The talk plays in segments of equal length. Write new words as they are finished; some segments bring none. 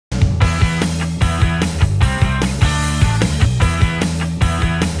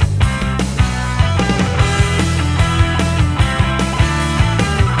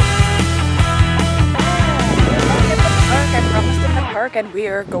and we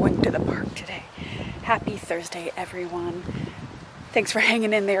are going to the park today. Happy Thursday, everyone. Thanks for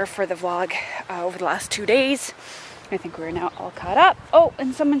hanging in there for the vlog over the last 2 days. I think we're now all caught up. Oh,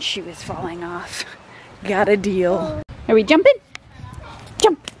 and someone's shoe is falling off. Got a deal. Are we jumping?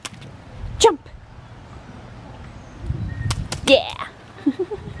 Jump! Jump! Yeah!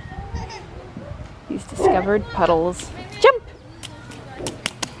 He's discovered puddles. Jump!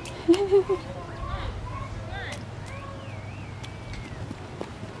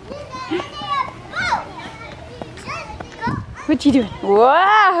 What you doing?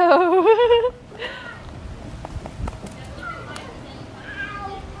 Wow!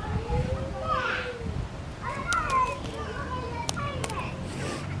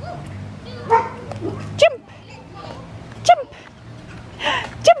 Jump! Jump!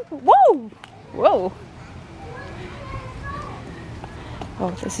 Jump! Whoa! Whoa!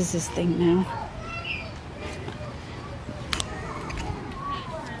 Oh, this is his thing now.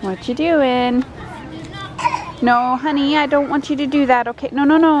 What you doing? No, honey, I don't want you to do that, okay? No,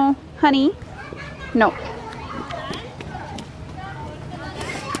 no, no. Honey. No.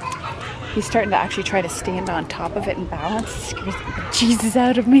 He's starting to actually try to stand on top of it and balance. It scares the Jesus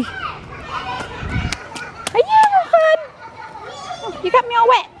out of me. Are you having fun? Oh, you got me all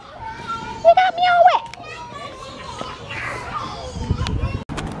wet. You got me all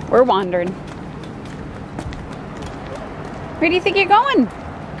wet. We're wandering. Where do you think you're going?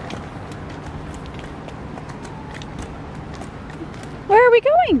 Where are we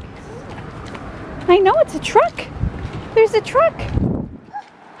going? I know it's a truck. There's a truck.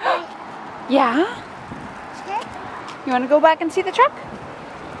 Yeah? You want to go back and see the truck?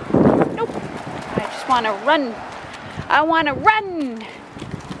 Nope. I just want to run. I want to run.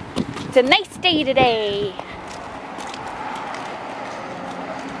 It's a nice day today.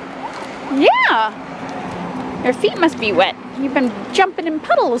 Yeah. Your feet must be wet. You've been jumping in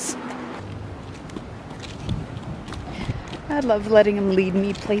puddles. I love letting him lead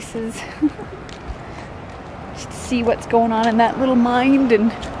me places. Just to see what's going on in that little mind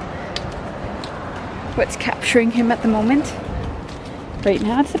and what's capturing him at the moment. Right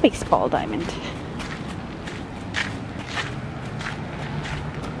now it's a baseball diamond.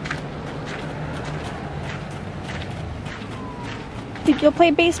 Think you'll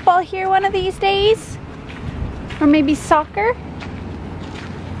play baseball here one of these days? Or maybe soccer?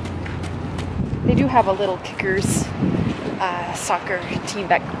 They do have a little kickers soccer team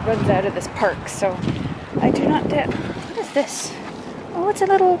that runs out of this park, so I do not doubt. What is this? Oh, it's a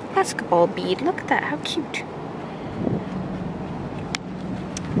little basketball bead. Look at that, how cute.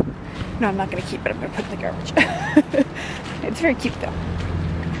 No, I'm not going to keep it. I'm going to put it in the garbage. It's very cute though.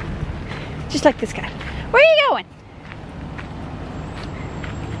 Just like this guy. Where are you going?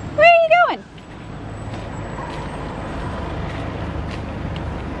 Where are you going?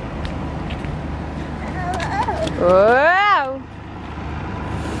 Wow!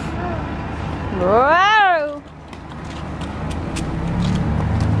 Whoa!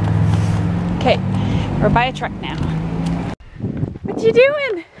 Okay, we're by a truck now. What you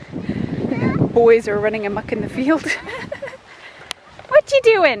doing? Boys are running amok in the field. What you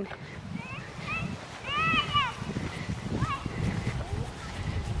doing?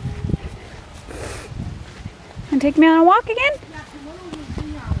 And take me on a walk again?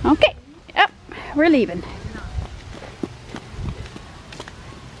 Okay, yep, we're leaving.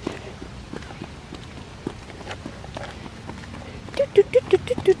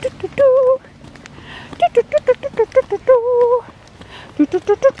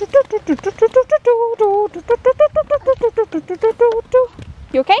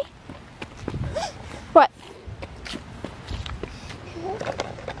 You okay? What?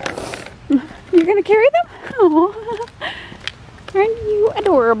 You're gonna carry them? Oh, aren't you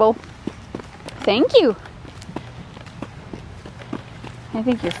adorable? Thank you. I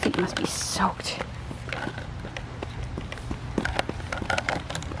think your feet must be soaked.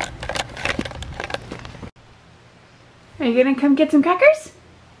 Are you gonna come get some crackers?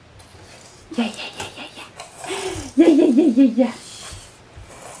 Yeah, yeah, yeah, yeah, yeah. Yeah, yeah, yeah, yeah, yeah.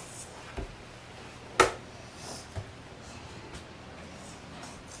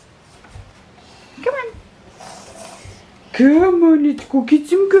 Come on. Come on, let's go get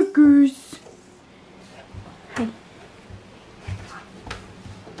some crackers. Hi.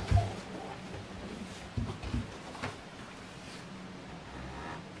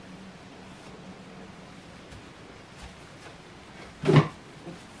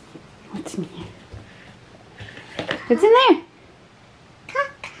 What's in here? What's in there?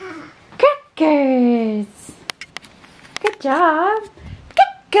 Crackers. Good job.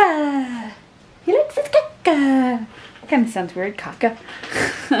 Caca. He likes his caca. kind of sounds weird. Caca.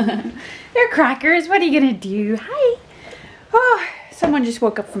 They're crackers. What are you gonna do? Hi. Oh, someone just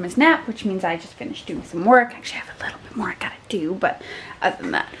woke up from his nap, which means I just finished doing some work. Actually, I have a little bit more I gotta do, but other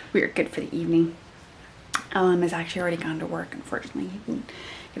than that, we are good for the evening. Ellen has actually already gone to work. Unfortunately, he didn't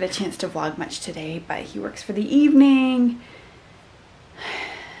get a chance to vlog much today, but he works for the evening.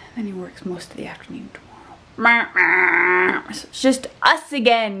 Then he works most of the afternoon tomorrow. So it's just us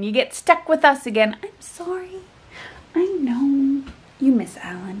again. You get stuck with us again. I'm sorry. I know. You miss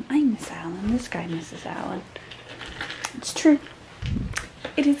Alan. I miss Alan. This guy misses Alan. It's true.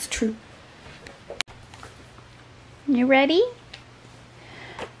 It is true. You ready?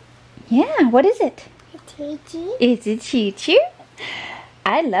 Yeah, what is it? Is it choo-choo?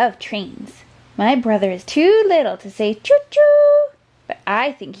 I love trains. My brother is too little to say choo-choo, but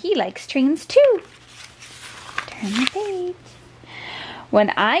I think he likes trains too. Turn the page.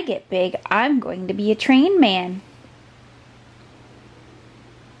 When I get big, I'm going to be a train man.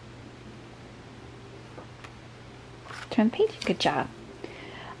 Turn the page. Good job.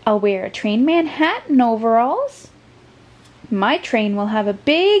 I'll wear a train man hat and overalls. My train will have a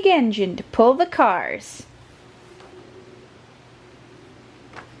big engine to pull the cars.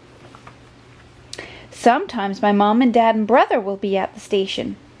 Sometimes my mom and dad and brother will be at the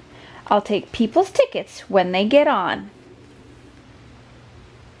station. I'll take people's tickets when they get on.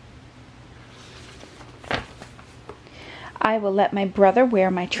 I will let my brother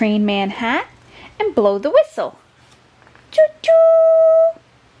wear my train man hat and blow the whistle. Choo-choo!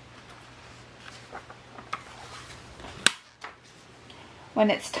 When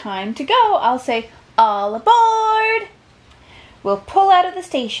it's time to go, I'll say, all aboard! We'll pull out of the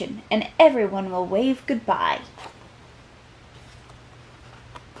station and everyone will wave goodbye.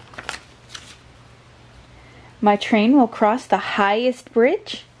 My train will cross the highest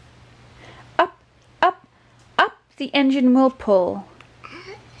bridge. Up, up, up the engine will pull.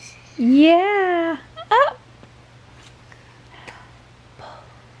 Yeah, up.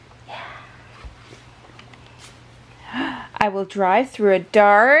 I will drive through a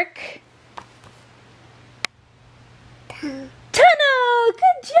dark tunnel.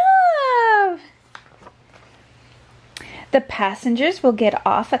 Good job. The passengers will get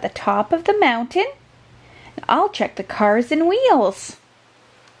off at the top of the mountain. I'll check the cars and wheels.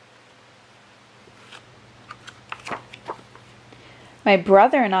 My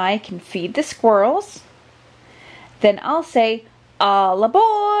brother and I can feed the squirrels. Then I'll say, all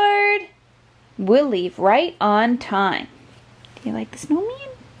aboard. We'll leave right on time. Do you like the snowman?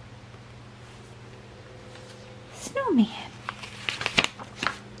 Snowman.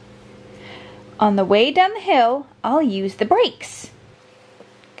 On the way down the hill, I'll use the brakes.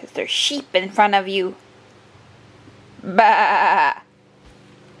 Because there's sheep in front of you. Bah!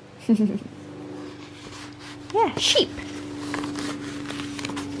 Yeah, sheep.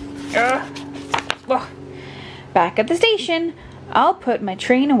 Back at the station, I'll put my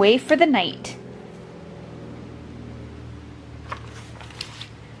train away for the night.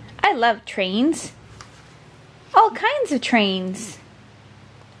 I love trains. All kinds of trains.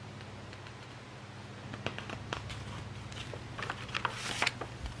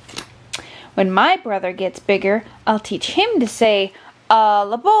 When my brother gets bigger, I'll teach him to say,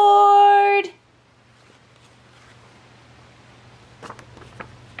 all aboard!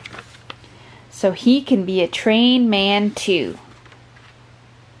 So he can be a train man too.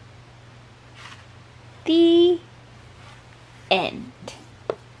 The end.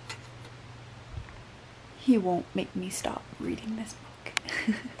 He won't make me stop reading this book.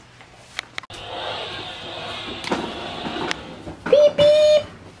 Beep beep!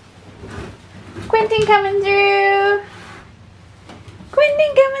 Quentin coming through!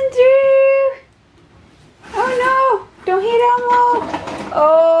 Quentin coming through! Oh no! Don't hit Elmo!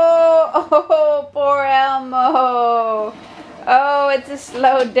 Oh, poor Elmo! Oh, it's a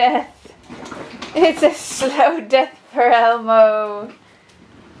slow death. It's a slow death for Elmo.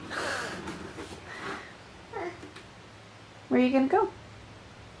 Where are you gonna go?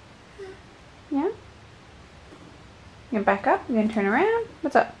 Yeah? You gonna back up? You gonna turn around?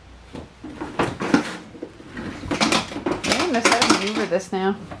 What's up? Okay, I'm gonna start to maneuver this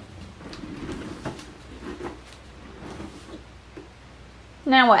now.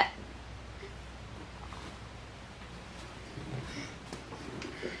 Now what?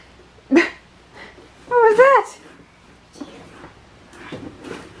 What was that?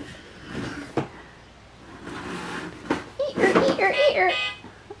 Eater.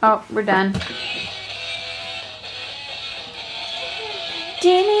 Oh, we're done.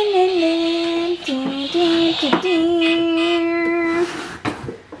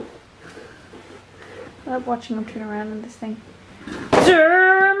 I love watching him turn around in this thing.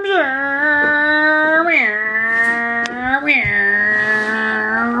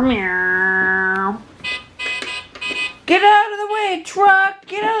 Get out of the way, truck!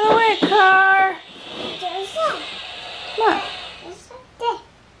 Get out of the way, car! What?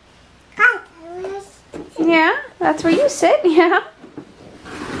 Yeah, that's where you sit, yeah.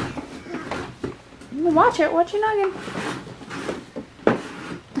 Watch it, watch your noggin.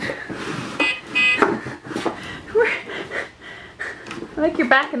 I like your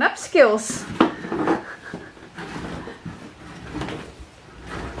backing up skills.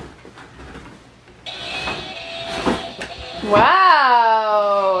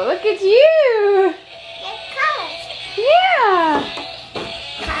 Wow, look at you. Yeah.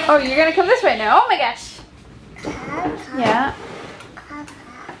 Oh, you're gonna come this way now. Oh my gosh. Yeah.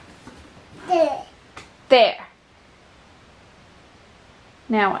 There.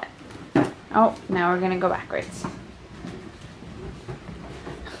 Now what? Oh, now we're gonna go backwards.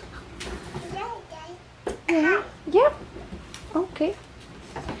 Yeah. Yep. Okay.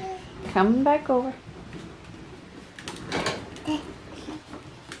 Come back over.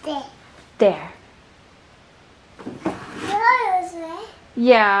 There.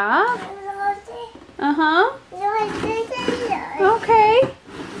 Yeah. Uh-huh. Okay.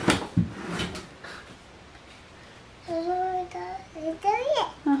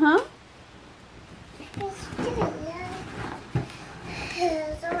 Uh-huh.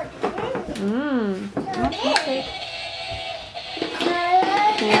 Okay.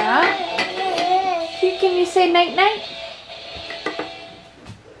 Yeah. Can you say night-night?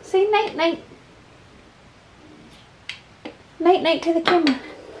 Say night-night. Night-night to the camera.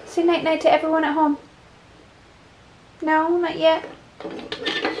 Say night-night to everyone at home. No, not yet.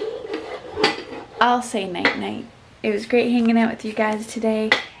 I'll say night-night. It was great hanging out with you guys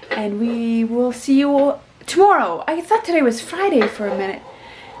today, and we will see you tomorrow. I thought today was Friday for a minute.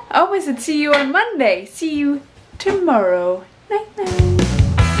 I always said see you on Monday. See you tomorrow. Night-night.